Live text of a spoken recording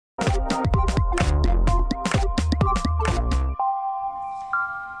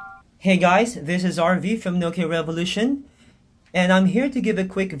Hey guys, this is RV from Nokia Revolution, and I'm here to give a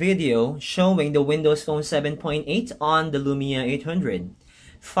quick video showing the Windows Phone 7.8 on the Lumia 800.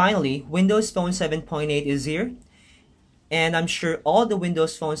 Finally, Windows Phone 7.8 is here, and I'm sure all the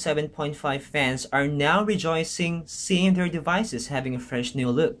Windows Phone 7.5 fans are now rejoicing seeing their devices having a fresh new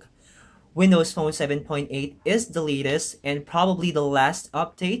look. Windows Phone 7.8 is the latest and probably the last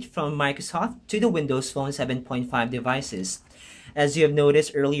update from Microsoft to the Windows Phone 7.5 devices. As you have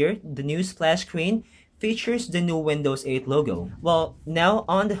noticed earlier, the new splash screen features the new Windows 8 logo. Well, now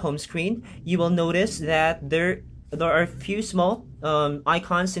on the home screen, you will notice that there are a few small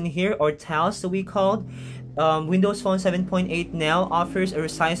icons in here, or tiles that we called. Windows Phone 7.8 now offers a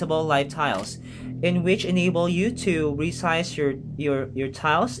resizable live tiles, in which enable you to resize your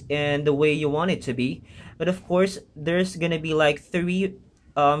tiles in the way you want it to be. But of course, there's gonna be like three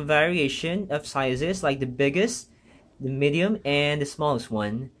variation of sizes, like the biggest, the medium, and the smallest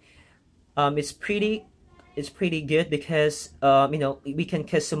one. It's pretty good because you know, we can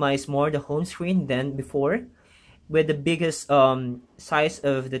customize more the home screen than before. With the biggest size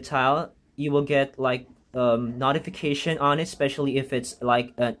of the tile, you will get like notification on it, especially if it's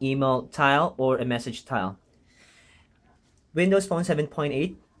like an email tile or a message tile. Windows Phone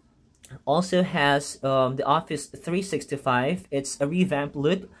 7.8 also has the Office 365. It's a revamped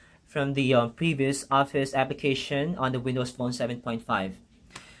look from the previous Office application on the Windows Phone 7.5.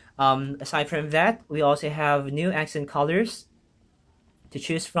 Aside from that, we also have new accent colors to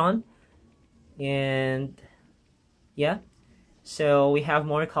choose from, and yeah, so we have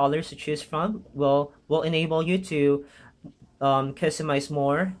more colors to choose from. Will enable you to customize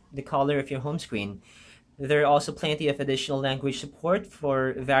more the color of your home screen. There are also plenty of additional language support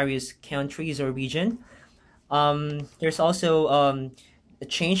for various countries or region. There's also a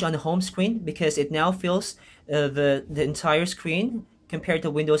change on the home screen because it now fills the entire screen compared to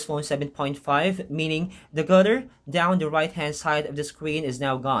Windows Phone 7.5, meaning the gutter down the right hand side of the screen is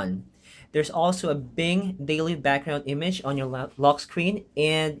now gone. There's also a Bing daily background image on your lock screen,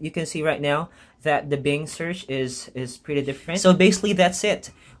 and you can see right now that the Bing search is pretty different. So basically that's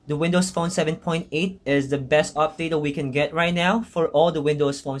it. The Windows Phone 7.8 is the best update that we can get right now for all the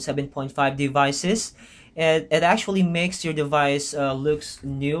Windows Phone 7.5 devices. It actually makes your device looks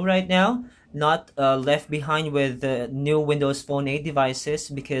new right now, not left behind with the new Windows Phone 8 devices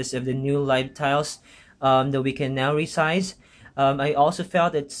because of the new live tiles that we can now resize. I also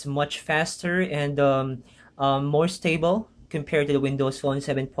felt it's much faster and more stable compared to the Windows Phone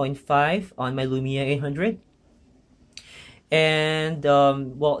 7.5 on my Lumia 800. And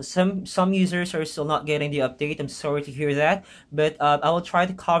well, some users are still not getting the update. I'm sorry to hear that, but I will try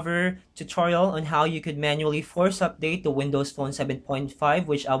to cover tutorial on how you could manually force update the Windows Phone 7.5,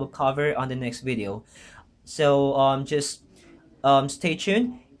 which I will cover on the next video. So just stay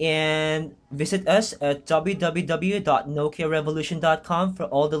tuned and visit us at www.nokiarevolution.com for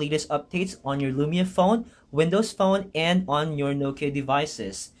all the latest updates on your Lumia phone, Windows Phone, and on your Nokia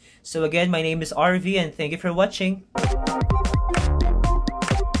devices. So again, my name is RV, and thank you for watching.